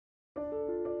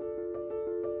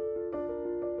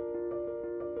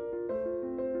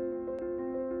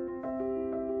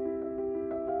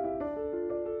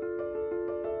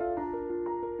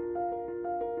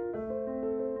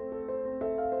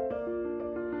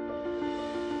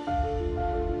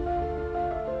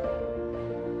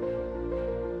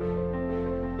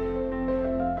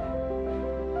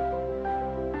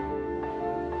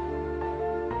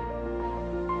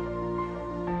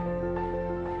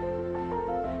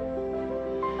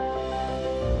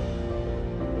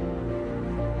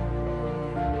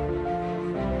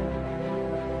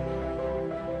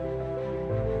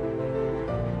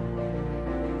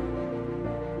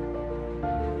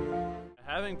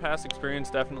having past experience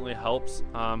definitely helps.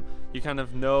 You kind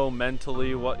of know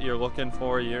mentally what you're looking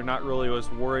for. You're not really as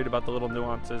worried about the little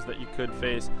nuances that you could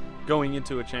face going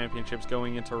into a championships,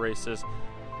 going into races.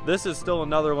 This is still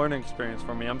another learning experience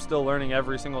for me. I'm still learning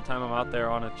every single time I'm out there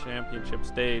on a championship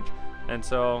stage. And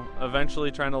so eventually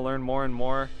trying to learn more and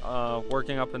more,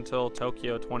 working up until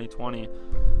Tokyo 2020.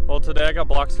 Well, today I got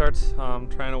block starts,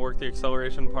 trying to work the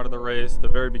acceleration part of the race, the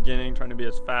very beginning, trying to be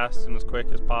as fast and as quick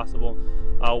as possible,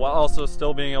 while also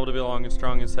still being able to be long and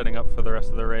strong and setting up for the rest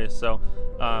of the race. So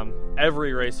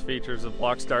every race features a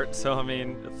block start, so I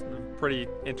mean, it's a pretty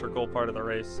integral part of the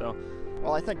race. So.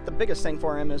 Well, I think the biggest thing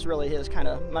for him is really his kind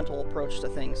of mental approach to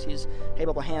things. He's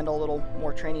able to handle a little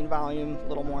more training volume, a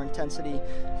little more intensity,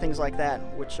 things like that,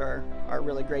 which are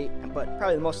really great. But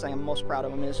probably the most thing I'm most proud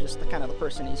of him is just the kind of the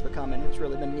person he's becoming. It's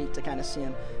really been neat to kind of see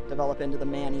him develop into the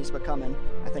man he's becoming.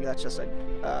 I think that's just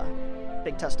a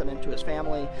big testament to his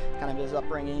family, kind of his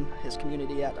upbringing, his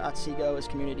community at Otsego, his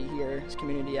community here, his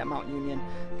community at Mount Union,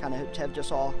 kind of have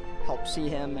just all helped see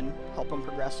him and help him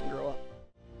progress and grow up.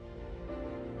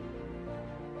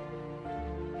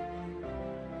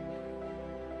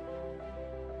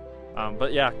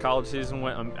 But yeah, college season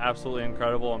went absolutely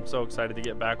incredible. I'm so excited to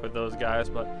get back with those guys,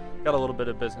 but got a little bit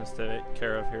of business to take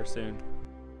care of here soon.